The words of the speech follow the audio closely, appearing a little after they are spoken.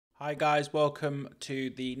Hi guys, welcome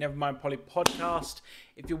to the Nevermind podcast.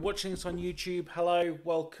 If you're watching this on YouTube, hello,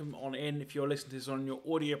 welcome on in. If you're listening to this on your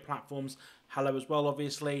audio platforms, hello as well,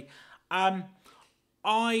 obviously.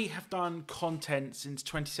 I have done content since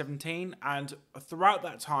 2017, and throughout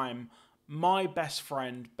that time, my best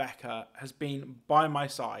friend, Becca, has been by my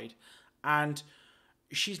side, and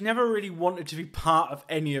she's never really wanted to be part of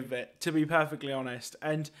any of it, to be perfectly honest.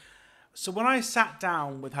 And so when I sat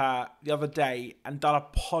down with her the other day and done a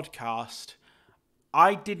podcast,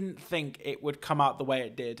 I didn't think it would come out the way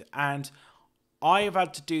it did. And I have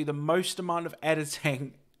had to do the most amount of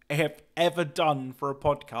editing I have ever done for a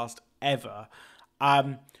podcast ever.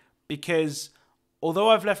 Because although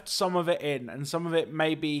I've left some of it in and some of it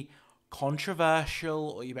may be controversial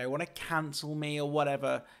or you may want to cancel me or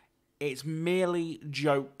whatever, it's merely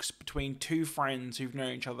jokes between two friends who've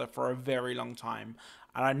known each other for a very long time.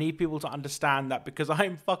 And I need people to understand that because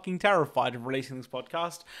I'm fucking terrified of releasing this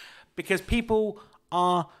podcast because people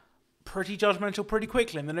are pretty judgmental pretty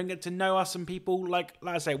quickly and they don't get to know us, and people, like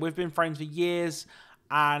I say, we've been friends for years,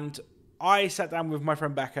 and I sat down with my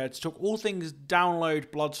friend Becca to talk all things download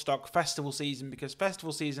Bloodstock festival season, because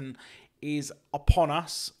festival season is upon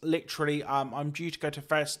us, literally. I'm due to go to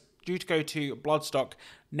Bloodstock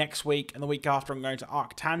next week, and the week after I'm going to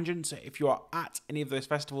Arctangent, so if you are at any of those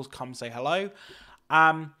festivals, come say hello.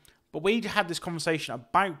 But we had this conversation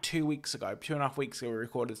about 2 weeks ago, 2.5 weeks ago we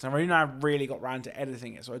recorded this, and I really got around to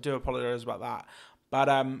editing it, so I do apologise about that. But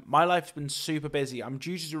my life's been super busy. I'm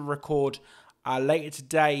due to record later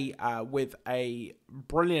today with a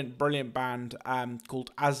brilliant band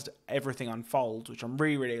called As Everything Unfolds, which I'm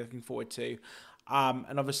really looking forward to.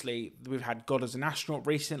 And obviously, we've had God as an Astronaut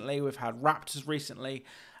recently, we've had Raptors recently,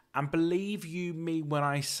 and believe you me when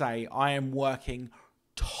I say I am working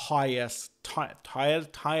tirelessly,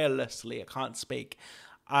 I can't speak,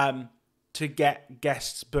 to get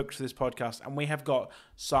guests booked for this podcast. And we have got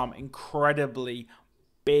some incredibly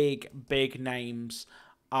big names,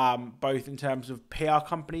 both in terms of PR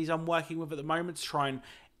companies I'm working with at the moment to try and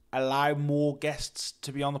allow more guests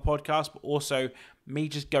to be on the podcast, but also me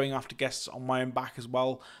just going after guests on my own back as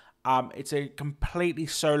well. It's a completely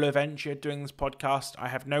solo venture doing this podcast. I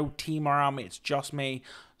have no team around me. It's just me.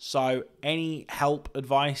 So any help,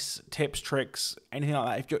 advice, tips, tricks, anything like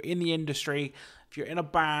that, if you're in the industry, if you're in a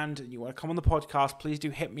band and you want to come on the podcast, please do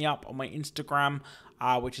hit me up on my Instagram,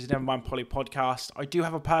 which is Nevermind Podcast. I do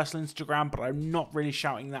have a personal Instagram, but I'm not really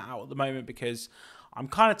shouting that out at the moment because I'm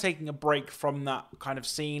kind of taking a break from that kind of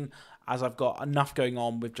scene, as I've got enough going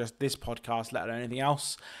on with just this podcast, let alone anything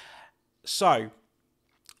else. So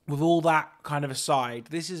with all that kind of aside,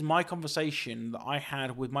 this is my conversation that I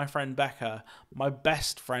had with my friend Becca, my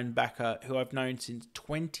best friend Becca, who I've known since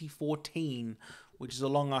 2014, which is a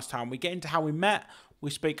long ass time. We get into how we met. We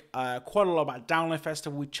speak quite a lot about Download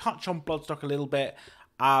Festival. We touch on Bloodstock a little bit.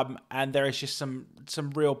 And there is just some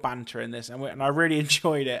real banter in this, and I really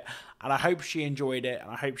enjoyed it, and I hope she enjoyed it,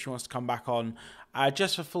 and I hope she wants to come back on.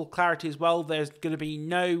 Just for full clarity as well, there's going to be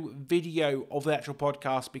no video of the actual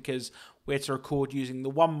podcast because we had to record using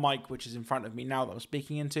the one mic which is in front of me now that I'm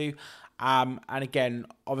speaking into. And again,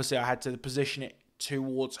 obviously I had to position it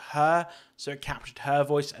towards her so it captured her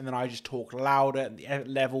voice, and then I just talked louder at the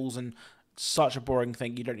levels, and such a boring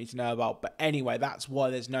thing you don't need to know about. But anyway, that's why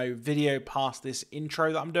there's no video past this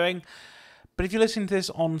intro that I'm doing. But if you're listening to this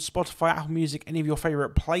on Spotify, Apple Music, any of your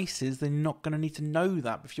favourite places, then you're not going to need to know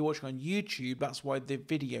that. But if you're watching on YouTube, that's why the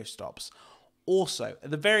video stops. Also, at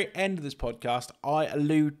the very end of this podcast, I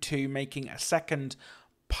allude to making a second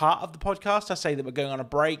part of the podcast. I say that we're going on a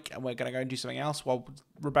break and we're going to go and do something else while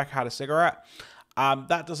Rebecca had a cigarette.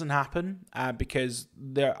 That doesn't happen because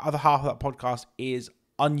the other half of that podcast is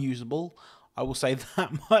unusable. I will say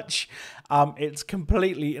that much. It's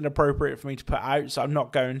completely inappropriate for me to put out, so I'm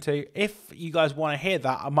not going to. If you guys want to hear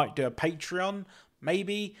that, I might do a Patreon,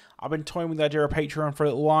 maybe. I've been toying with the idea of Patreon for a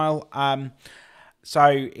little while.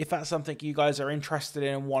 So if that's something you guys are interested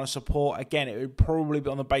in and want to support, again, it would probably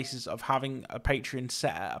be on the basis of having a Patreon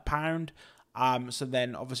set at £1. So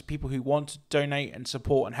then obviously people who want to donate and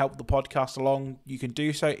support and help the podcast along, you can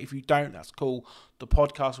do so. If you don't, that's cool. The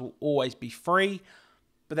podcast will always be free.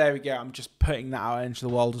 But there we go. I'm just putting that out into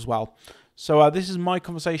the world as well. So this is my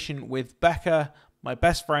conversation with Becca, my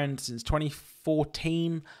best friend since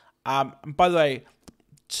 2014. And by the way,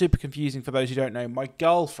 super confusing for those who don't know. My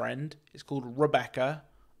girlfriend is called Rebecca.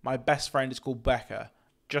 My best friend is called Becca.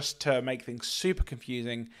 Just to make things super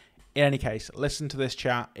confusing. In any case, listen to this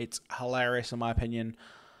chat. It's hilarious in my opinion.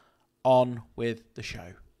 On with the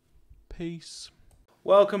show. Peace.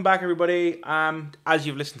 Welcome back, everybody. As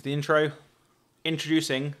you've listened to the intro,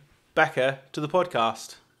 introducing Becca to the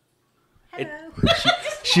podcast. Hello.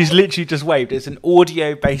 She's literally just waved. It's an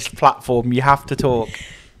audio-based platform. You have to talk.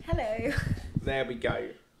 Hello. There we go.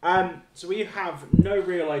 So we have no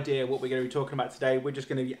real idea what we're going to be talking about today. We're just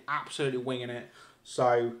going to be absolutely winging it.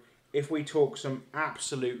 So if we talk some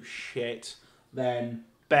absolute shit, then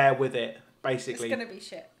bear with it. Basically, It's going to be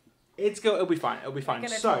shit. It'll be fine. It'll be fine.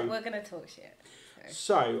 We're going to talk shit.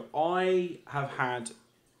 So I have had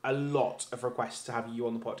a lot of requests to have you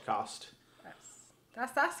on the podcast.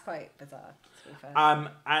 That's quite bizarre, to be fair.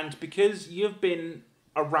 And because you've been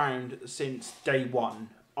around since day one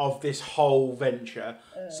of this whole venture,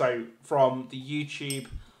 so from the YouTube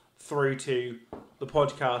through to the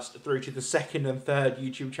podcast, through to the second and third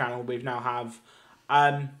YouTube channel we now have,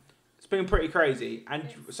 it's been pretty crazy. And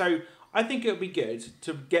so I think it would be good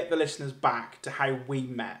to get the listeners back to how we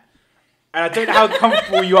met. And I don't know how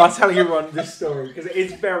comfortable you are telling everyone this story, because it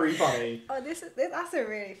is very funny. Oh, that's a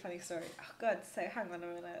really funny story. Oh, God, so hang on a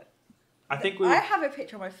minute. I have a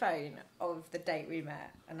picture on my phone of the date we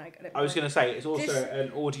met. And I was going to say, it's also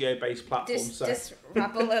an audio-based platform. Just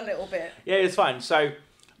rabble a little bit. Yeah, it's fine. So,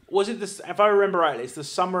 was it this? If I remember rightly, it's the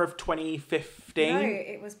summer of 2015? No,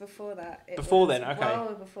 it was before that. Before then, okay.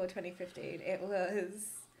 Well, before 2015. It was...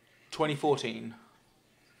 2014,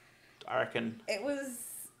 I reckon. It was...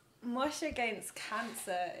 Mosh Against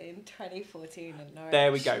Cancer in 2014 at Norwich.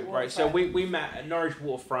 There we go. Waterfront. Right, so we met at Norwich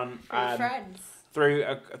Waterfront. Through friends.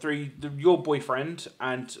 Through your boyfriend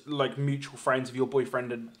and like mutual friends of your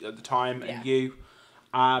boyfriend at the time and you,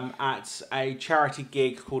 at a charity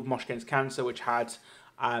gig called Mosh Against Cancer, which had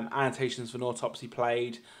Annotations for an Autopsy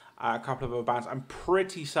played, a couple of other bands. I'm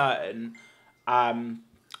pretty certain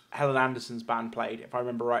Helen Anderson's band played, if I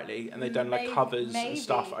remember rightly, and they'd done like covers and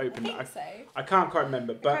stuff. I think so. I can't quite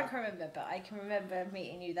remember, but I can remember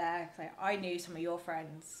meeting you there because I knew some of your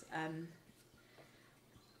friends. And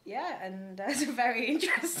there was a very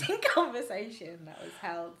interesting conversation that was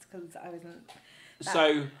held because I wasn't.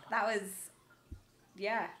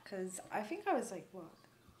 Because I think I was like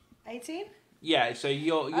 18. Yeah, so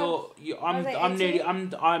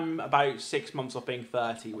I'm about 6 months off being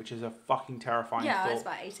 30, which is a fucking terrifying thought. I was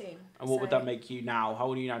about 18. And what would that make you now? How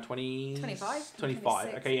old are you now? 20? 25.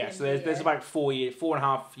 25. Okay, yeah. So there's about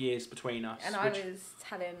 4.5 years between us. And I was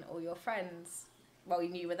telling all your friends, well,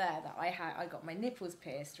 you were there, that I got my nipples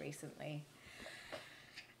pierced recently.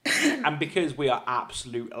 And because we are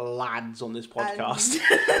absolute lads on this podcast.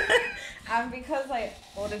 And because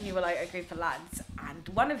all of you were like a group of lads, and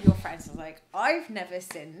one of your friends was like, I've never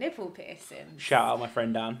seen nipple piercings. Shout out my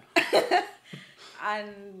friend Dan.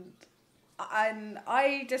 and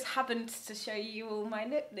I just happened to show you all my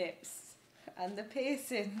nips and the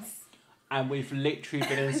piercings. And we've literally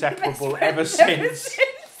been inseparable ever since.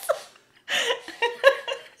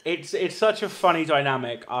 It's such a funny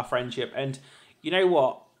dynamic, our friendship. And you know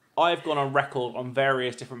what? I've gone on record on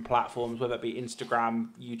various different platforms, whether it be Instagram,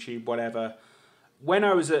 YouTube, whatever. When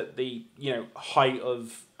I was at the height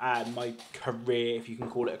of my career, if you can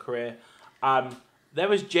call it a career, there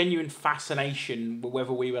was genuine fascination with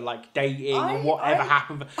whether we were like dating or whatever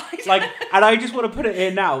happened. And I just want to put it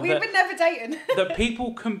here now. We were never dating. That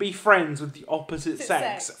people can be friends with the opposite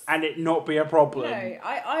sex and it not be a problem. No,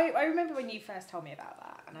 I remember when you first told me about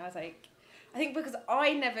that, and I was like, I think because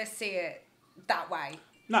I never see it that way.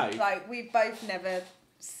 No. Like, we've both never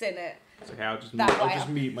seen it. It's okay, I'll just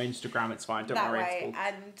mute my Instagram, it's fine, don't worry. Way.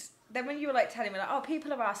 And then when you were like telling me, like, oh,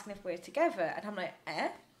 people are asking if we're together, and I'm like, eh?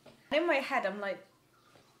 And in my head, I'm like,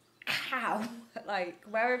 how? Like,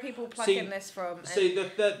 where are people plugging this from? And so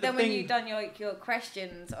then when you've done your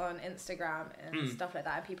questions on Instagram and stuff like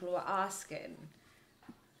that, and people were asking,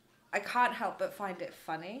 I can't help but find it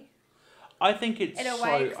funny. I think it's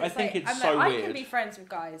weird. I can be friends with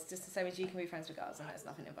guys just the same as you can be friends with girls, and there's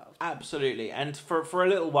nothing involved. Absolutely, and for a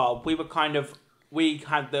little while, we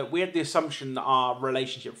had the assumption that our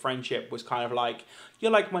friendship was kind of like, you're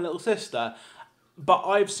like my little sister, but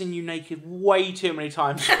I've seen you naked way too many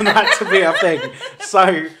times for that to be a thing.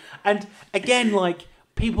 So, and again, like,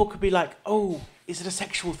 people could be like, oh, is it a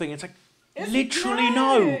sexual thing? It's like, literally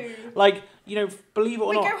no. Like, believe it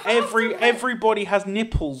or not, everybody has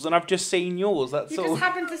nipples, and I've just seen yours. That's all. You just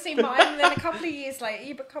happened to see mine, and then a couple of years later,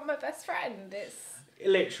 you become my best friend.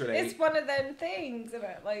 It's one of them things, isn't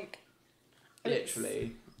it? Like,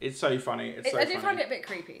 literally, it's so funny. I do find it a bit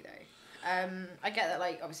creepy though. I get that,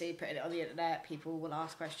 like, obviously putting it on the internet, people will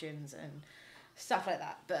ask questions and stuff like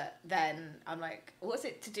that. But then I'm like, what's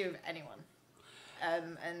it to do with anyone?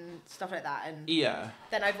 And stuff like that, and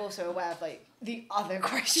then I'm also aware of like the other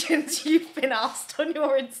questions you've been asked on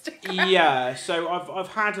your Instagram. Yeah, so I've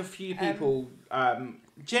had a few people,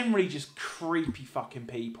 generally just creepy fucking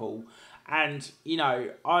people, And you know,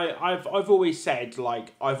 I've always said,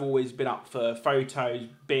 like, I've always been up for photos,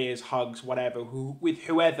 beers, hugs, whatever, with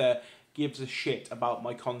whoever gives a shit about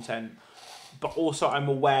my content. But also, I'm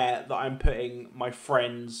aware that I'm putting my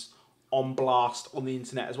friends on blast on the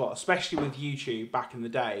internet as well, especially with YouTube back in the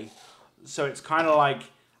day. So it's kind of like,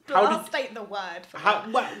 Blast ain't the word for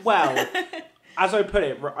that. Well, as I put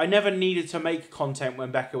it, I never needed to make content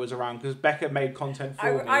when Becca was around because Becca made content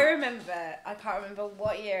for me. I remember, I can't remember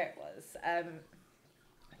what year it was.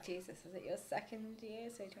 Jesus, was it your second year?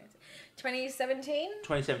 So 2017?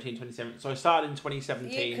 2017. So I started in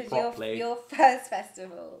 2017 properly. Your first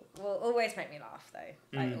festival will always make me laugh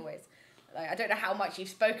though. Like always. Like, I don't know how much you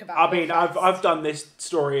spoke about. I mean, I've done this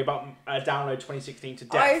story about Download 2016 to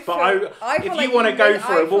death, if you want to go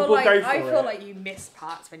for it, we'll go for it. I feel like you missed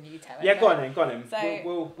parts when you tell it. Yeah, go on then. So,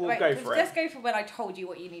 we'll go for it. Let's go for when I told you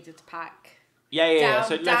what you needed to pack. Yeah.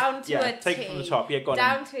 So down to a take it from the top. Yeah, go on.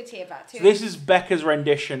 Down to a T about 2. So this is Becca's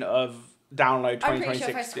rendition of Download 2016. I'm pretty sure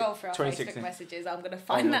if I scroll through our Facebook messages, I'm going to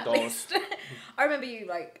find that list. I remember you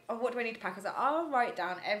like, oh, what do I need to pack? I was like, I'll write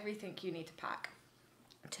down everything you need to pack.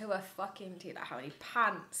 To a fucking T, like how many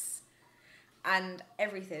pants and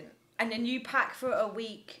everything. And then you pack for a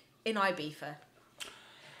week in Ibiza.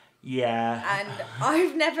 Yeah. And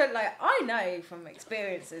I've never, like, I know from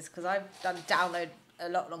experiences, because I've done Download a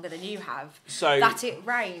lot longer than you have, so that it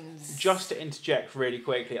rains. Just to interject really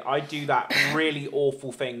quickly, I do that really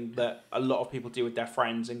awful thing that a lot of people do with their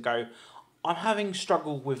friends and go, I'm having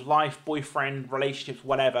struggle with life, boyfriend, relationships,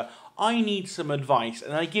 whatever. I need some advice.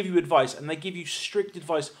 And they give you advice, and they give you strict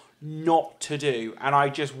advice not to do. And I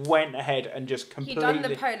just went ahead and just completely... You done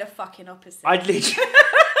the polar fucking opposite. I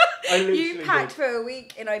literally You packed for a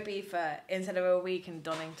week in Ibiza instead of a week in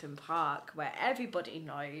Donington Park, where everybody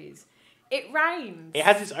knows it rains. It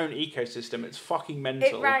has its own ecosystem. It's fucking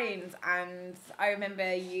mental. It rains, and I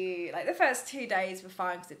remember you... Like, the first 2 days were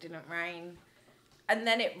fine because it didn't rain. And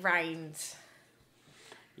then it rained.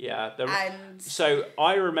 Yeah. So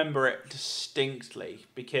I remember it distinctly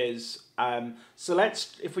because... so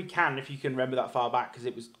let's, if you can remember that far back, because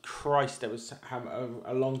it was, Christ, it was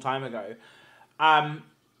a long time ago.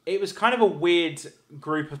 It was kind of a weird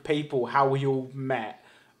group of people, how we all met.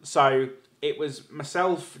 So it was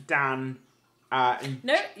myself, Dan...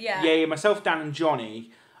 myself, Dan and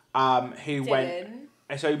Johnny, who Dylan. went...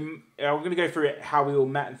 So we're going to go through it, how we all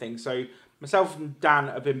met and things. So... Myself and Dan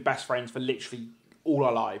have been best friends for literally all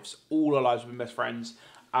our lives. All our lives have been best friends.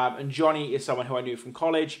 And Johnny is someone who I knew from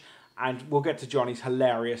college. And we'll get to Johnny's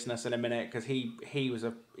hilariousness in a minute because he's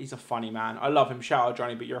a funny man. I love him. Shout out,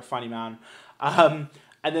 Johnny, but you're a funny man. And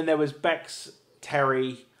then there was Bex,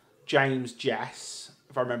 Terry, James, Jess,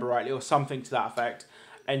 if I remember rightly, or something to that effect.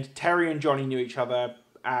 And Terry and Johnny knew each other.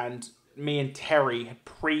 And me and Terry had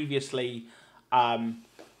previously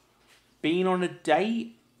been on a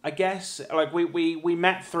date, I guess. Like, we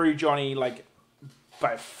met through Johnny, like,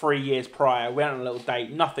 about 3 years prior. We went on a little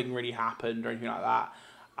date. Nothing really happened or anything like that.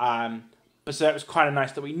 But so it was kind of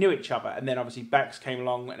nice that we knew each other. And then, obviously, Bex came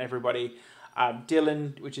along and everybody.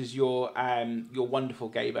 Dylan, which is your wonderful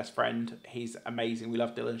gay best friend. He's amazing. We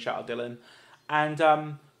love Dylan. Shout out, Dylan.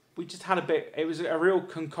 And we just had a bit... It was a real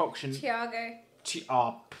concoction. Tiago.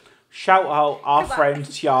 Shout out our friend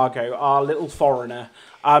Tiago, our little foreigner.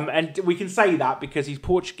 And we can say that because he's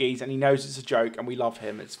Portuguese and he knows it's a joke and we love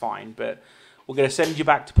him. It's fine. But we're going to send you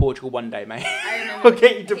back to Portugal one day, mate. We'll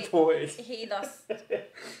get you deported. He lost...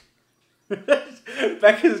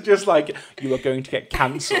 Becca's just like, you are going to get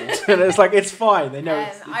cancelled. And it's like, it's fine. They know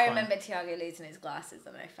it's I remember Tiago losing his glasses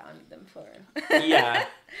and I found them for him. Yeah.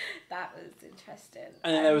 That was interesting.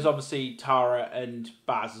 And then there was obviously Tara and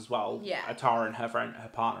Baz as well. Yeah. Tara and her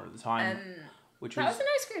partner at the time. Which that was a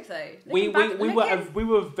nice group though. We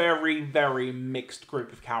were a very, very mixed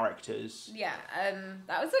group of characters. Yeah,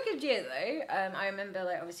 that was a good year though. I remember,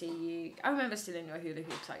 like, obviously I remember stealing your hula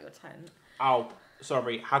hoops at your tent. Oh,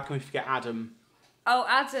 sorry, how can we forget Adam? Oh,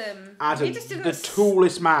 Adam. Adam, the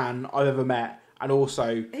tallest man I've ever met. And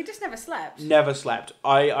also... He just never slept. Never slept.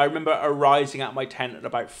 I remember arising at my tent at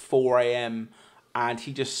about 4 a.m. and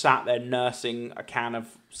he just sat there nursing a can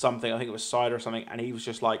of something. I think it was cider or something. And he was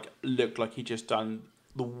just like, looked like he'd just done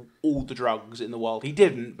all the drugs in the world. He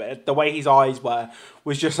didn't, but the way his eyes were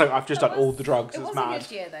was just like, I've just done all the drugs. It's mad. It was a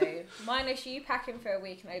good year though. Minus you packing for a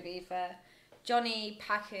week in Ibiza. Johnny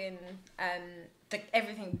packing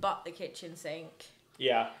everything but the kitchen sink.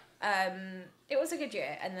 Yeah. It was a good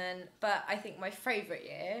year, but I think my favourite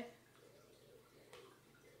year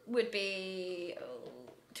would be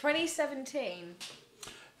 2017.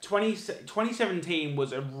 2017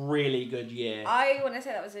 was a really good year. I want to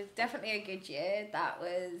say that was definitely a good year. That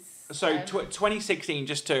was... So 2016,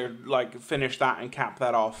 just to like finish that and cap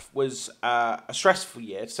that off, was a stressful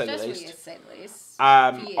year to say the least. Stressful year, to say the least.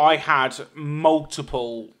 I had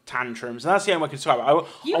multiple tantrums, and that's the only way I can describe it.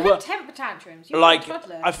 You had temper tantrums. You like were a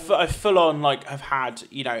toddler. I full on like have had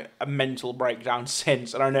a mental breakdown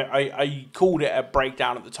since, and I know I called it a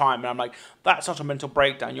breakdown at the time, and I'm like, that's not a mental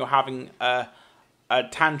breakdown. You're having a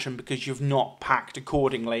tantrum because you've not packed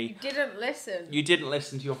accordingly. You didn't listen. You didn't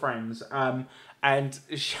listen to your friends. And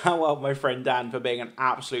shout out my friend Dan for being an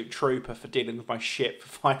absolute trooper for dealing with my shit for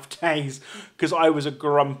 5 days, because I was a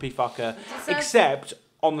grumpy fucker. Except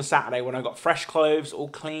on the Saturday when I got fresh clothes, all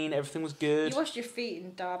clean, everything was good. You washed your feet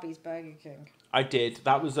in Derby's Burger King. I did.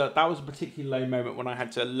 That was a particularly low moment when I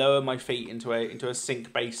had to lower my feet into a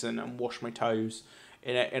sink basin and wash my toes.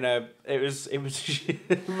 It was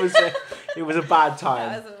a bad time.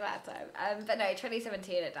 That was a bad time. But no,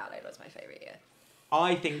 2017 at Download was my favourite year.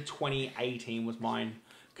 I think 2018 was mine,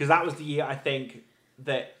 because that was the year I think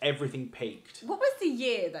that everything peaked. What was the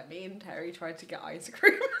year that me and Terry tried to get ice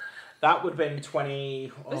cream? That would have been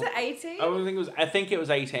 20... Was it 18? I think it was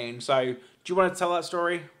 18. So, do you want to tell that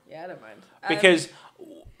story? Yeah, I don't mind. Because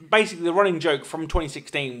basically the running joke from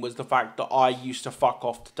 2016 was the fact that I used to fuck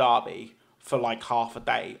off to Derby for like half a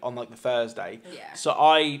day on like the Thursday. Yeah. So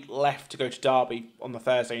I left to go to Derby on the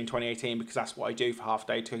Thursday in 2018 because that's what I do for half a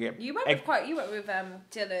day to get... You went with Dylan.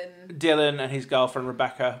 Dylan and his girlfriend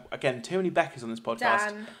Rebecca. Again, too many Beccas on this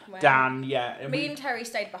podcast. Dan, yeah. And me and Terry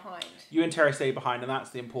stayed behind. You and Terry stayed behind, and that's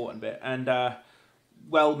the important bit. And,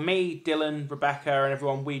 well, me, Dylan, Rebecca, and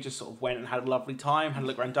everyone, we just sort of went and had a lovely time, had a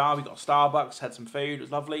look around Derby, got a Starbucks, had some food, it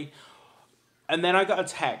was lovely. And then I got a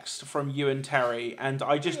text from you and Terry, and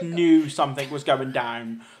I just knew something was going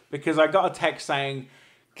down, because I got a text saying,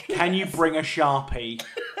 can you bring a Sharpie?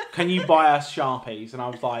 Can you buy us Sharpies? And I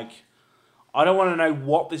was like, I don't want to know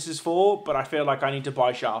what this is for, but I feel like I need to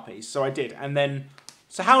buy Sharpies. So I did. And then,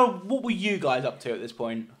 what were you guys up to at this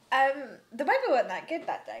point? The weather wasn't that good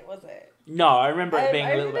that day, was it? No, I remember it being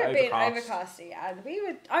a little bit overcast. And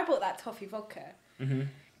I bought that toffee vodka. Mm-hmm.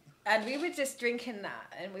 And we were just drinking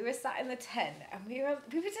that, and we were sat in the tent, and we were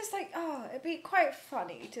just like, oh, it'd be quite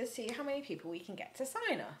funny to see how many people we can get to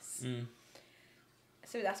sign us. Mm.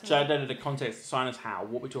 So that's. So I don't know the context. Sign us how?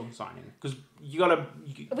 What were we talking signing? Because you gotta.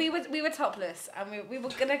 We were topless, and we were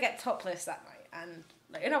gonna get topless that night, and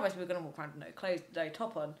like in other words, we were gonna walk around with no clothes, no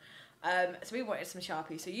top on. So we wanted some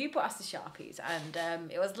Sharpies. So you bought us the Sharpies, and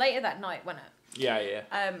it was later that night, wasn't it? Yeah.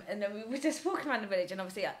 And then we were just walking around the village, and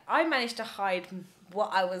obviously I managed to hide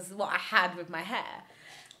what I had with my hair,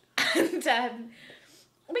 and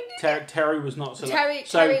Terry was not so. Terry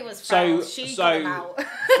was foul. She got him out.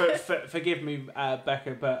 Forgive me,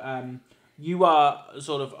 Becca, but you are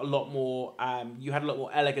sort of a lot more. You had a lot more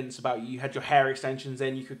elegance about you. You had your hair extensions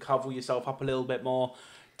in. You could cover yourself up a little bit more.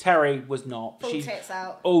 Terry was not. Full tits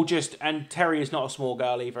out. And Terry is not a small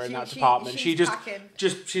girl either in that department. She's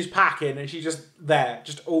packing, and she's just there,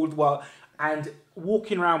 just all the while. And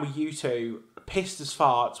walking around with you two, pissed as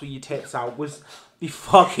farts with your tits out, was the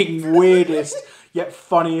fucking weirdest yet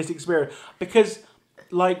funniest experience. Because,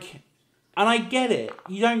 like, and I get it,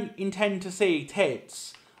 you don't intend to see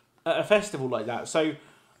tits at a festival like that. So,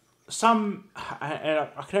 I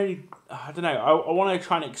don't know, I want to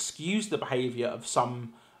try and excuse the behaviour of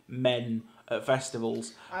some men at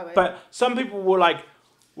festivals. But some people were like,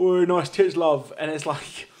 oh, nice tits, love. And it's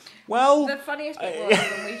like, well... The funniest bit was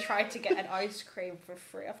when we tried to get an ice cream for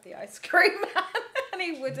free off the ice cream man, and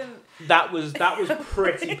he wouldn't... That was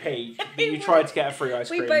pretty peak, that you tried to get a free ice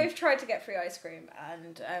cream. We both tried to get free ice cream,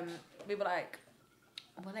 and we were like,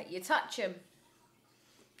 we'll let you touch him.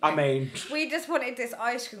 I mean... We just wanted this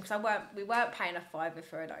ice cream, because we weren't paying a $5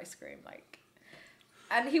 for an ice cream, like...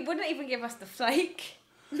 And he wouldn't even give us the flake,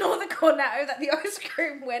 nor the cornetto that the ice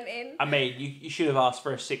cream went in. I mean, you should have asked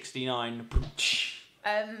for a 69...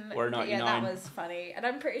 or a 99. Yeah, that was funny. And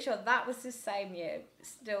I'm pretty sure that was the same year.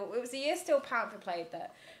 It was a year still pound for played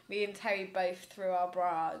that me and Terry both threw our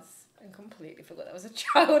bras and completely forgot there was a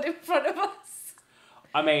child in front of us.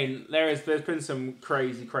 I mean, there's been some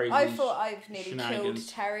crazy I thought I've nearly killed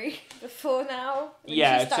Terry before now.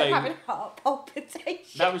 Yeah, she started having heart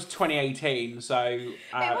palpitations. That was 2018, so... it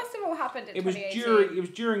must have all happened in 2018. It was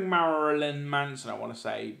during Marilyn Manson, I want to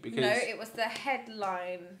say, because... No, it was the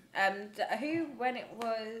headline. It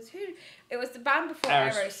was the band before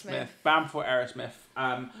Aerosmith. Band before Aerosmith.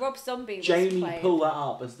 Rob Zombie was Jamie, playing. pull that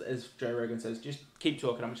up, as Joe Rogan says. Just keep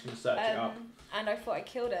talking, I'm just going to search it up. And I thought I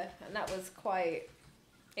killed her, and that was quite...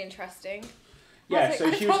 interesting. Yeah,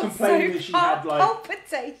 so she was complaining that she had like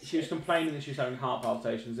palpitations. She was complaining that she was having heart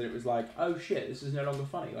palpitations, and it was like, oh shit, this is no longer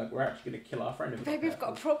funny. Like we're actually going to kill our friend. Maybe we've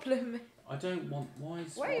got a problem. I don't want. Why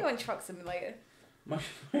are you on Truck Simulator? My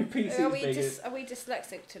PC Are we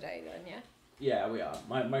dyslexic today then? Yeah. Yeah, we are.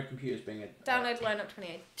 My computer's being a... Download lineup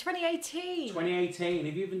 2018. 2018.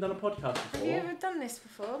 Have you even done a podcast before? Have you ever done this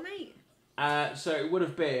before, mate? So it would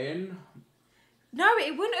have been... No,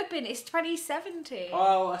 it wouldn't have been. It's 2017.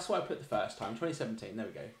 Oh, that's what I put the first time. 2017. There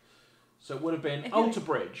we go. So it would have been Alter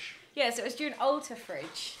Bridge. Yeah, so it was during Alter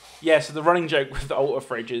Fridge. Yeah, so the running joke with the Alter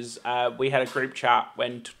Fridge is we had a group chat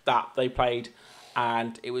when they played,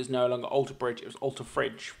 and it was no longer Alter Bridge, it was Alter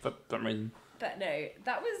Fridge for some reason. But no,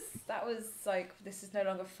 that was like, this is no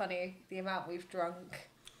longer funny, the amount we've drunk.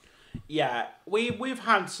 Yeah, we've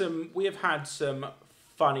had some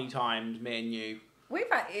funny times, me and you. We've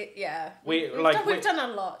had it, yeah. We've done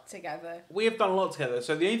a lot together. We have done a lot together.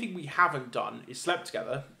 So the only thing we haven't done is slept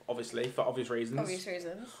together, obviously, for obvious reasons.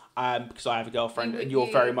 Because I have a girlfriend, and you're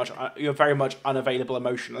very much unavailable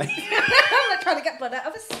emotionally. I'm not trying to get blood out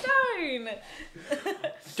of a stone.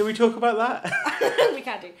 Do we talk about that? We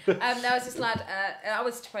can do. There was this lad. I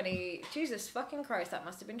was 20. Jesus fucking Christ! That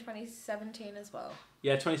must have been 2017 as well.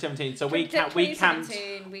 Yeah, 2017. So we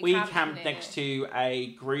camped next to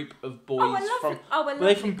a group of boys were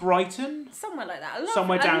they from Brighton? Somewhere like that.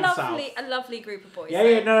 Somewhere down south. A lovely group of boys.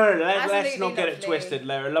 Yeah, no. Let's not get it twisted.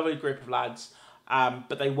 They're a lovely group of lads.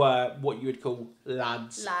 But they were what you would call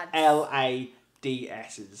lads. LADSs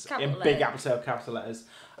in big capital letters.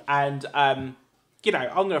 And I'm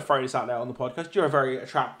going to throw this out there on the podcast. You're a very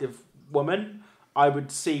attractive woman. I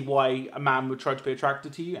would see why a man would try to be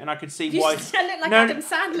attracted to you, and I could see why. You look like Adam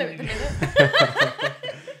Sandler at the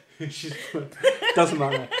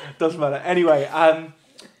minute. Doesn't matter. Anyway,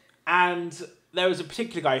 and there was a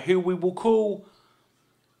particular guy who we will call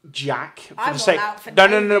Jack for the sake.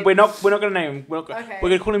 No. We're not going to name him. We're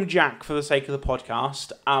going to call him Jack for the sake of the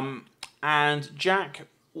podcast. And Jack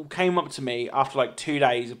came up to me after like 2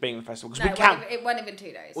 days of being at the festival. No, it wasn't even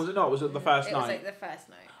 2 days. Was it not? Was it the first night? It was like the first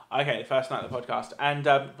night. Okay, the first night of the podcast. And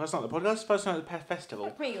first night of the podcast? First night of the festival.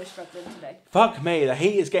 Fuck me, you're struggling today. Fuck me, the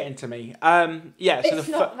heat is getting to me. Yeah, so it's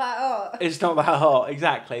not that hot. It's not that hot,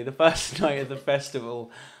 exactly. The first night of the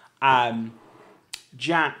festival,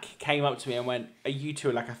 Jack came up to me and went, "Are you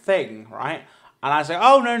two like a thing, right?" And I was like,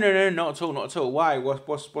 "Oh, no, not at all. Why?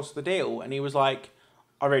 What's the deal?" And he was like,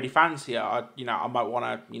 "I really fancy her. I might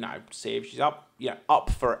want to, see if she's up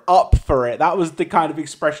for it. That was the kind of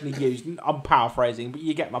expression he used. I'm paraphrasing, but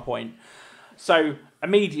you get my point. So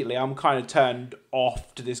immediately I'm kind of turned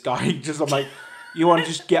off to this guy. I'm like, you want to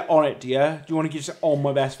just get on it, do you? Do you want to get on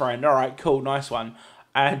my best friend? All right, cool, nice one.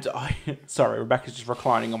 And sorry, Rebecca's just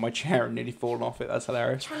reclining on my chair and nearly fallen off it. That's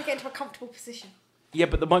hilarious. I'm trying to get into a comfortable position. Yeah,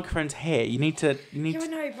 but the microphone's here. You need to. I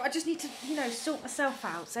know, but I just need to, sort myself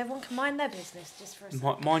out so everyone can mind their business just for a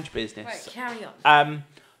second. Mind your business. Right, carry on.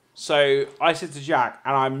 So I said to Jack,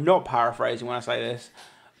 and I'm not paraphrasing when I say this.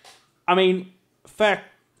 I mean, fair.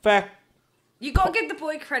 You gotta give the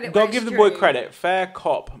boy credit. Gotta give the boy credit. Fair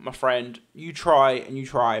cop, my friend. You try,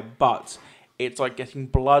 but it's like getting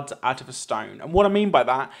blood out of a stone. And what I mean by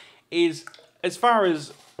that is, as far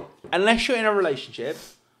as, unless you're in a relationship,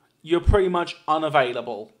 you're pretty much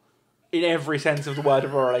unavailable in every sense of the word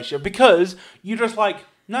of a relationship, because you're just like,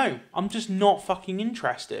 no, I'm just not fucking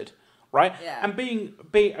interested. Right? Yeah. And being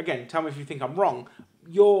again, tell me if you think I'm wrong,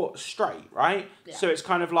 you're straight, right? Yeah. So it's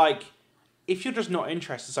kind of like, if you're just not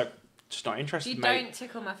interested, it's like, just not interested, You don't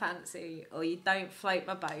tickle my fancy, or you don't float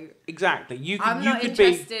my boat. Exactly. I'm not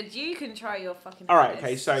interested. You can try your fucking Alright,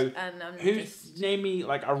 okay, so name me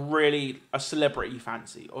like a celebrity you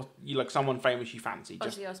fancy, or you like someone famous you fancy.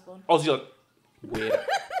 Ozzy Osbourne. Ozzy, weird.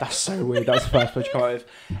 That's so weird. That's the first one you come up with.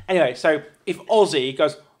 Anyway, so if Ozzy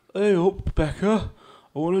goes, "Hey up, Becca,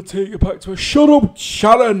 I want to take you back to a..." Shut up,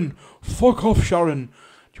 Sharon! Fuck off, Sharon. Do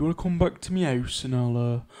you want to come back to my house and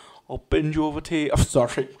I'll bend you over table? I'm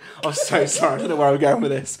sorry. I'm so sorry. I don't know where I'm going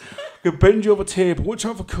with this. I'm going to bend you over table. Watch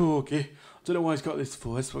out for Corky. I don't know why he's got this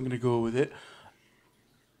voice, but I'm going to go with it.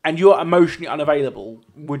 And you're emotionally unavailable.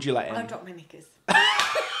 Would you let him? I'll drop my knickers.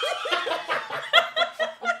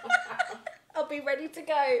 I'll be ready to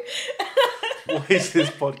go. What is this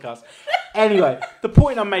podcast? Anyway, the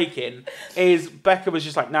point I'm making is Becca was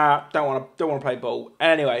just like, "Nah, don't want to play ball."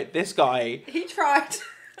 And anyway, this guy, he tried.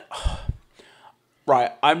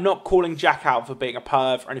 Right, I'm not calling Jack out for being a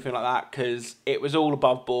perv or anything like that, because it was all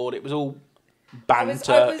above board. It was all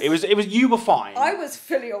banter. It was. You were fine. I was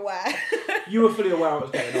fully aware. You were fully aware of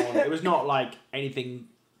what was going on. It was not like anything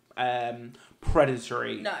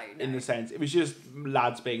predatory No. in the sense. It was just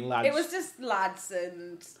lads being lads. It was just lads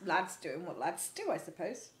and lads doing what lads do, I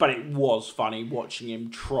suppose. But it was funny watching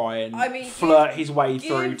him try and flirt his way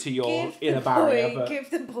through to your inner barrier. But... Give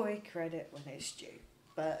the boy credit when it's due.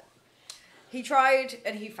 But he tried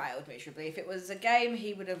and he failed miserably. If it was a game,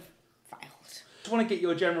 he would have failed. I just want to get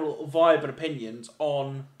your general vibe and opinions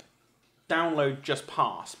on download just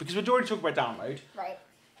passed. Because we've already talked about download. Right.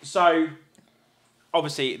 So...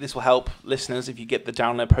 obviously, this will help listeners if you get the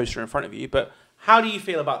download poster in front of you, but how do you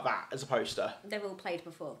feel about that as a poster? They've all played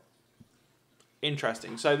before.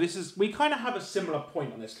 Interesting. So we kind of have a similar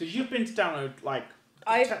point on this, because you've been to download, like...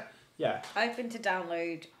 I've been to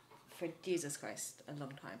download for Jesus Christ a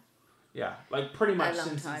long time. Yeah, like pretty much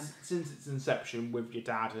since its inception with your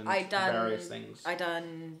dad and various things. I'll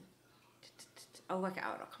work it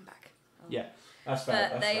out and I'll come back. Yeah. That's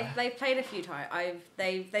fair. They've played a few times.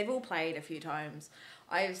 They've all played a few times.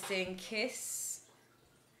 I've seen Kiss.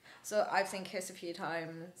 So I've seen Kiss a few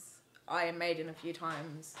times. Iron Maiden a few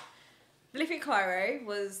times. Bliffy Clyro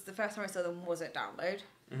was the first time I saw them was at Download,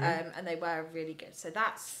 and they were really good. So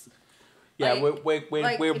that's we're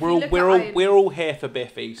all here for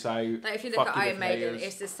Biffy. So like if you look at Iron Maiden,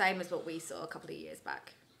 it's the same as what we saw a couple of years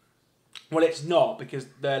back. Well, it's not, because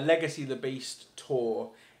the Legacy of the Beast tour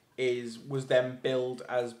was then billed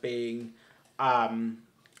as being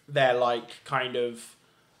their like kind of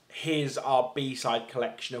here's our B-side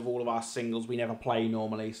collection of all of our singles we never play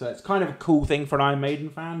normally. So it's kind of a cool thing for an Iron Maiden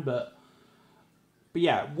fan, but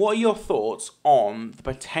yeah, what are your thoughts on the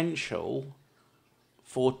potential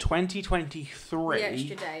for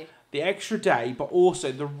 2023? The extra day, but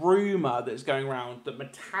also the rumour that's going around that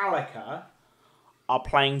Metallica are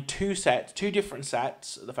playing two different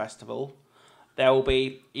sets at the festival. There will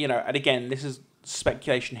be, and again, this is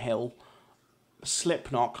speculation hill,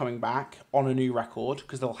 Slipknot coming back on a new record,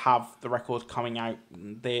 because they'll have the record coming out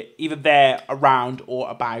either there, around, or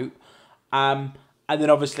about. And then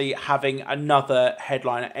obviously having another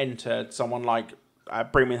headliner enter, someone like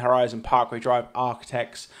Bring Me the Horizon, Parkway Drive,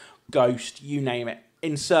 Architects, Ghost, you name it.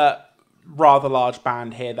 Insert rather large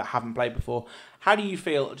band here that haven't played before. How do you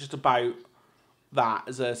feel just about that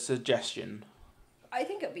as a suggestion? I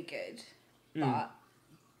think it'd be good. But,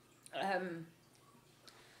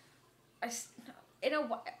 in a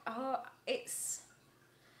way, it's,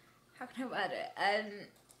 how can I word it?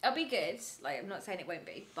 It'll be good. Like, I'm not saying it won't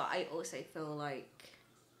be, but I also feel like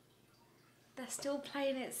they're still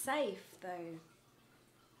playing it safe, though.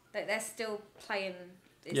 Like, they're still playing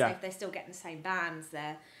it safe. They're still getting the same bands.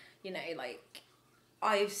 They're, like,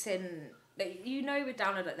 I've seen, like, with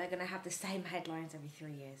Download, that they're going to have the same headlines every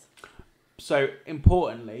 3 years. So,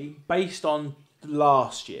 importantly, based on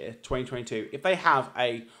last year, 2022, if they have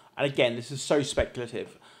and again, this is so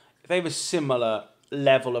speculative, if they have a similar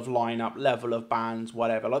level of lineup, level of bands,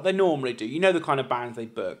 whatever, like they normally do, the kind of bands they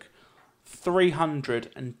book,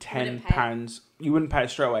 £310, you wouldn't pay it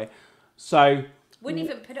straight away. So... wouldn't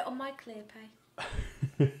even put it on my ClearPay.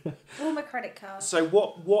 Or my credit card. So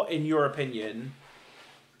what, in your opinion,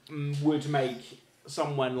 would make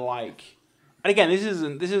someone like... And again, this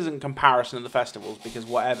isn't comparison of the festivals, because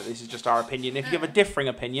whatever, this is just our opinion. If you have a differing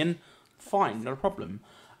opinion, fine, not a problem.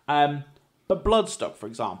 But Bloodstock, for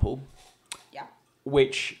example,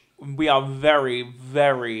 which we are very,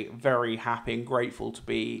 very, very happy and grateful to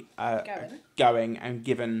be going and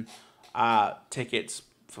given tickets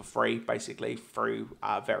for free, basically, through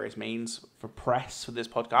various means for press for this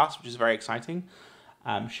podcast, which is very exciting.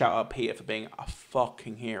 Shout out Peter for being a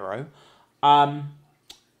fucking hero.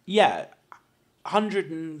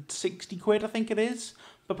 160 quid, I think it is,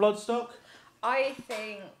 for Bloodstock. I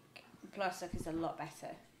think Bloodstock is a lot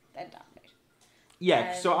better than Download.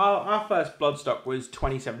 Yeah, so our first Bloodstock was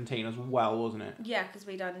 2017 as well, wasn't it? Yeah, because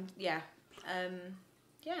we done, it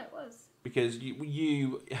was. Because you do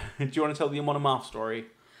you want to tell the Monomath story?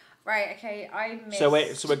 Right, okay, I missed... So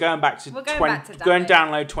we're going back to...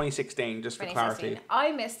 Download 2016, just for clarity.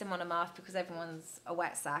 I missed the Monomath because everyone's a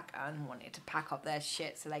wet sack and wanted to pack up their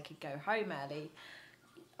shit so they could go home early,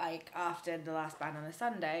 like, after the last band on a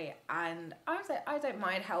Sunday. And I was like, I don't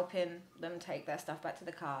mind helping them take their stuff back to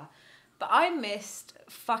the car. But I missed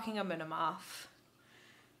fucking a Monomath.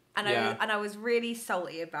 And I was really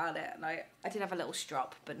salty about it. Like, I did have a little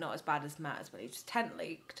strop, but not as bad as Matt's, but he just tent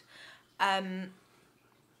leaked.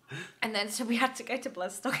 And then, so we had to go to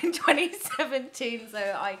Bloodstock in 2017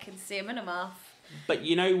 so I can see him in a Monomath. But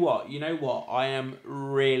you know what? I am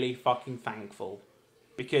really fucking thankful,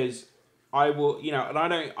 because I will, and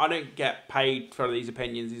I don't get paid for these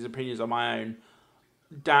opinions. These opinions are my own.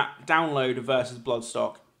 Download versus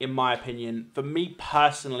Bloodstock, in my opinion, for me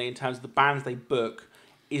personally, in terms of the bands they book,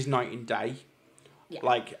 is night and day. Yeah.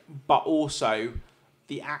 Like, but also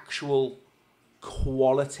the actual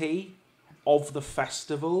quality of the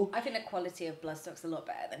festival. I think the quality of Bloodstock's a lot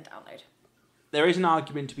better than Download. There is an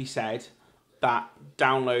argument to be said that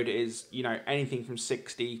Download is, you know, anything from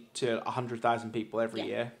 60 to 100,000 people every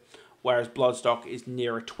year, whereas Bloodstock is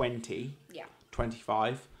nearer 20,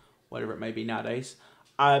 25, whatever it may be nowadays.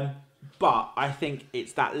 But I think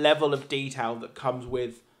it's that level of detail that comes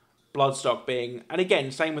with Bloodstock being, and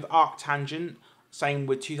again, same with Arctangent, same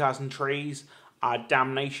with 2000 Trees,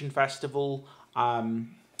 Damnation Festival,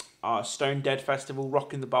 Stone Dead Festival,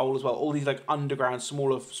 Rockin' the Bowl as well. All these like underground,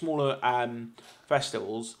 smaller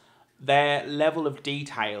festivals. Their level of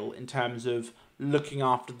detail in terms of looking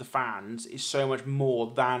after the fans is so much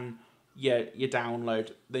more than your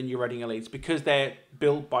Download, than your Reading Elites, because they're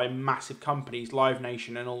built by massive companies, Live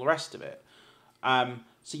Nation and all the rest of it.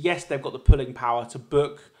 So yes, they've got the pulling power to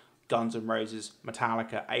book Guns N' Roses,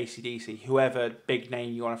 Metallica, AC/DC, whoever big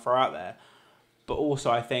name you want to throw out there. But also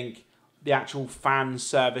I think the actual fan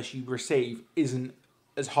service you receive isn't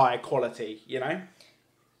as high a quality, you know?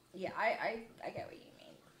 Yeah, I get what you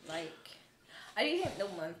mean. Like, I do think the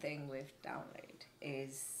one thing with Download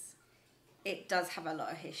is it does have a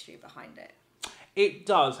lot of history behind it. It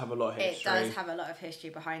does have a lot of history. It does have a lot of history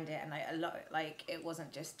behind it, and it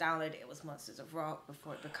wasn't just Download, it was Monsters of Rock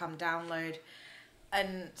before it became Download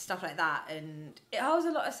and stuff like that, and it holds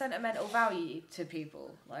a lot of sentimental value to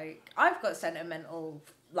people. Like, I've got sentimental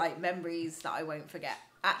memories that I won't forget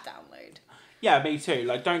at Download. Yeah, me too.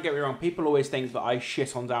 Like, don't get me wrong, people always think that I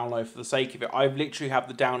shit on Download for the sake of it. I've literally have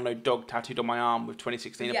the Download dog tattooed on my arm with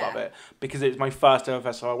 2016 above it, because it was my first ever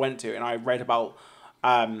festival I went to, and I read about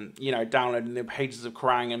Download in the pages of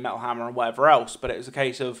Kerrang and Metal Hammer and whatever else. But it was a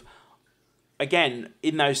case of, again,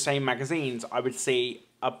 in those same magazines, I would see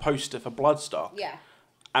a poster for Bloodstock. Yeah.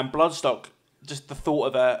 And Bloodstock, just the thought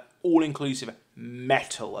of a all-inclusive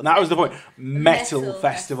metal, and that was the point, metal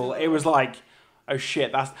festival. It was like, oh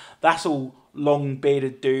shit, that's all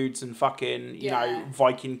long-bearded dudes and fucking, you know,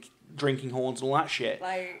 Viking drinking horns and all that shit.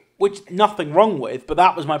 Like, which, nothing wrong with, but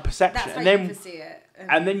that was my perception. That's and how then, you see it.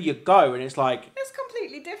 And then you go, and it's like... It's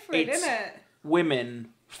completely different, isn't it? Women,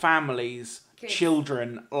 families, kids,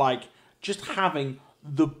 children, like, just having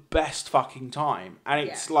the best fucking time. And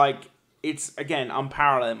it's like... It's, again,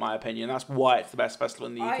 unparalleled in my opinion. That's why it's the best festival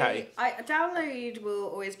in the UK. Download will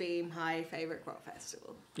always be my favourite rock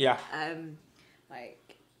festival. Yeah.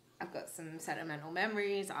 I've got some sentimental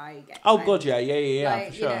memories. Oh god, yeah,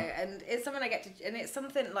 for sure. You know, and it's something I get to, and it's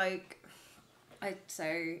something like, so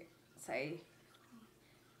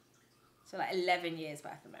 11 years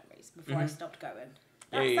worth of memories before I stopped going.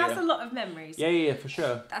 That's a lot of memories. Yeah, for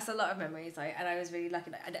sure. That's a lot of memories. And I was really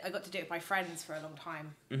lucky that I got to do it with my friends for a long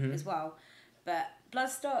time as well. But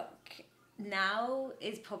Bloodstock now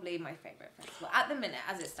is probably my favourite festival at the minute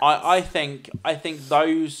as it stands. I think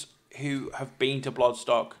those who have been to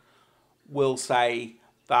Bloodstock will say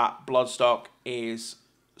that Bloodstock is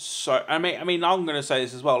so... I mean, I'm going to say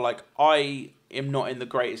this as well. Like, I am not in the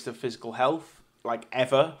greatest of physical health. Like,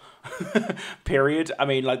 ever, period. I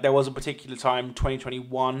mean, like, there was a particular time,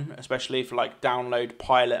 2021, especially for, like, Download,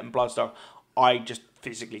 Pilot, and Bloodstock, I just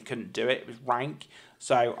physically couldn't do it. It was rank.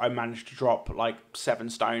 So I managed to drop, like, 7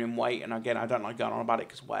 stone in weight. And, again, I don't like going on about it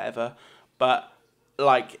because whatever. But,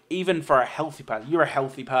 like, even for a healthy person, you're a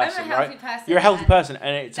healthy person, I'm a healthy person. You're a healthy person,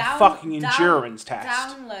 and it's a fucking endurance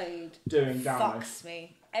test. Doing Download fucks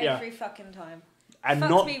me every fucking time. And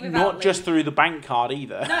not just through the bank card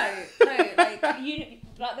either. No,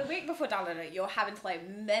 like the week before Download, you're having to like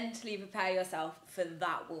mentally prepare yourself for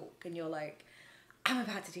that walk, and you're like, I'm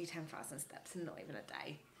about to do 10,000 steps in not even a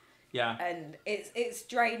day. Yeah. And it's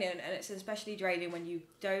draining, and it's especially draining when you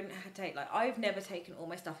don't take, like, I've never taken all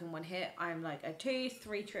my stuff in one hit. I'm like a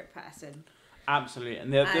 2-3 trip person. Absolutely.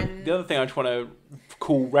 And the other thing I just want to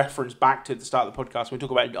call reference back to at the start of the podcast, we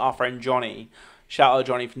talk about our friend Johnny. Shout out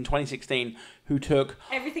Johnny from 2016, who took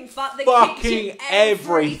everything but the fucking kitchen,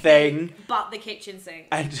 everything but the kitchen sink.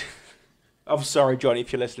 And I'm sorry, Johnny,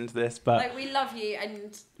 if you're listening to this, but like, we love you,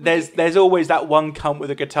 and there's always that one cunt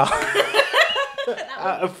with a guitar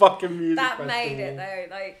at a fucking music that festival. made it though.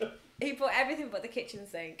 Like, he bought everything but the kitchen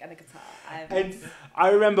sink and a guitar. And I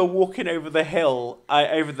remember walking over the hill,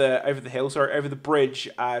 over the bridge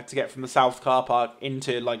to get from the South car park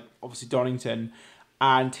into, like, obviously Donington.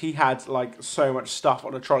 And he had, like, so much stuff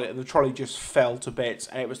on the trolley, and the trolley just fell to bits,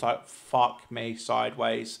 and it was like, fuck me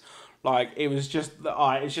sideways. Like, it was just, me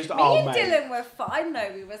and mate. Dylan were fine,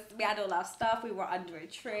 though. We had all our stuff, we were under a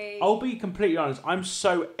tree. I'll be completely honest, I'm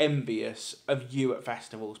so envious of you at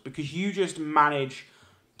festivals, because you just manage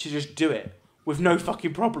to just do it. with no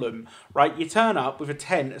fucking problem, right? You turn up with a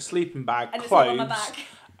tent, a sleeping bag, And it's all on my clothes, back.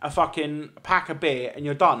 a fucking pack of beer, and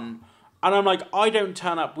you're done. And I'm like, I don't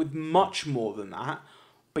turn up with much more than that,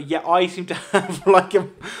 but yet I seem to have like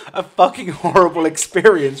a fucking horrible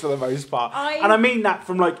experience for the most part. And I mean that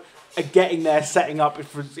from like a getting there, setting up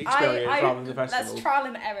experience rather than the festival. That's trial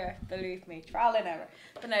and error, believe me, trial and error.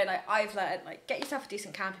 But no, like I've learned, like get yourself a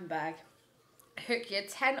decent camping bag, hook your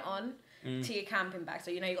tent on to your camping bag,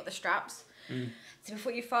 so you know you got the straps. So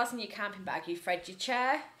before you fasten your camping bag, you thread your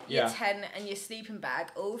chair, your tent, and your sleeping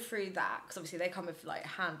bag all through that, because obviously they come with like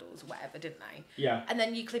handles or whatever, didn't they? Yeah. And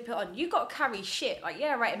then you clip it on. You got to carry shit. Like,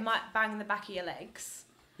 yeah, right, it might bang the back of your legs.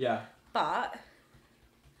 Yeah. But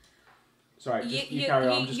sorry, you carry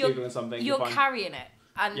on. I'm just googling something. You're carrying it,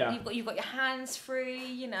 and Yeah. you've got your hands free,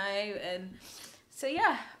 you know, and so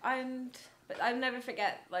yeah, but I'll never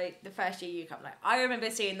forget like the first year you come. Like I remember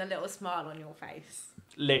seeing the little smile on your face.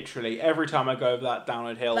 Literally every time I go over that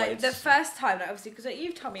downward hill, like the first time, like, obviously, because like,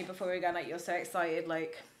 you've told me before we were going, like you're so excited,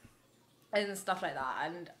 like, and stuff like that,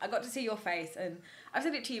 and I got to see your face, and I've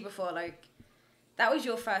said it to you before, like that was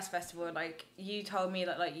your first festival. Like you told me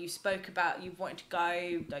that like you spoke about you wanted to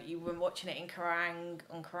go, like you were watching it in Kerrang,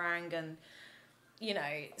 and you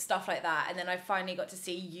know, stuff like that, and then I finally got to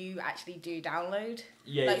see you actually do download.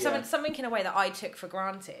 Something in a way that I took for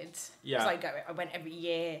granted. Yeah. Because I went every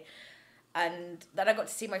year. And then I got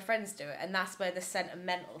to see my friends do it, and that's where the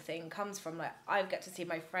sentimental thing comes from. Like I get to see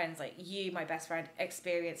my friends, like you, my best friend,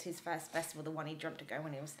 experience his first festival, the one he dreamt to go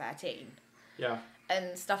when he was 13. Yeah.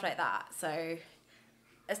 And stuff like that. So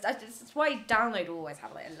it's why download will always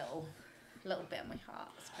have like a little bit in my heart,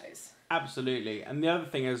 I suppose. Absolutely. And the other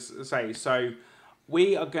thing is, so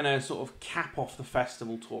we are going to sort of cap off the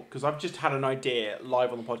festival talk because I've just had an idea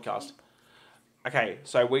live on the podcast. Okay,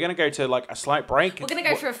 so we're going to go to like a slight break. We're going to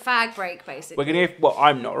go for a fag break, basically. We're going to well,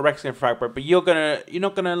 I'm not. Rebecca's going for a fag break, but you're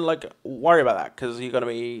not going to like worry about that because you're going to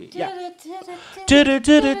be, yeah.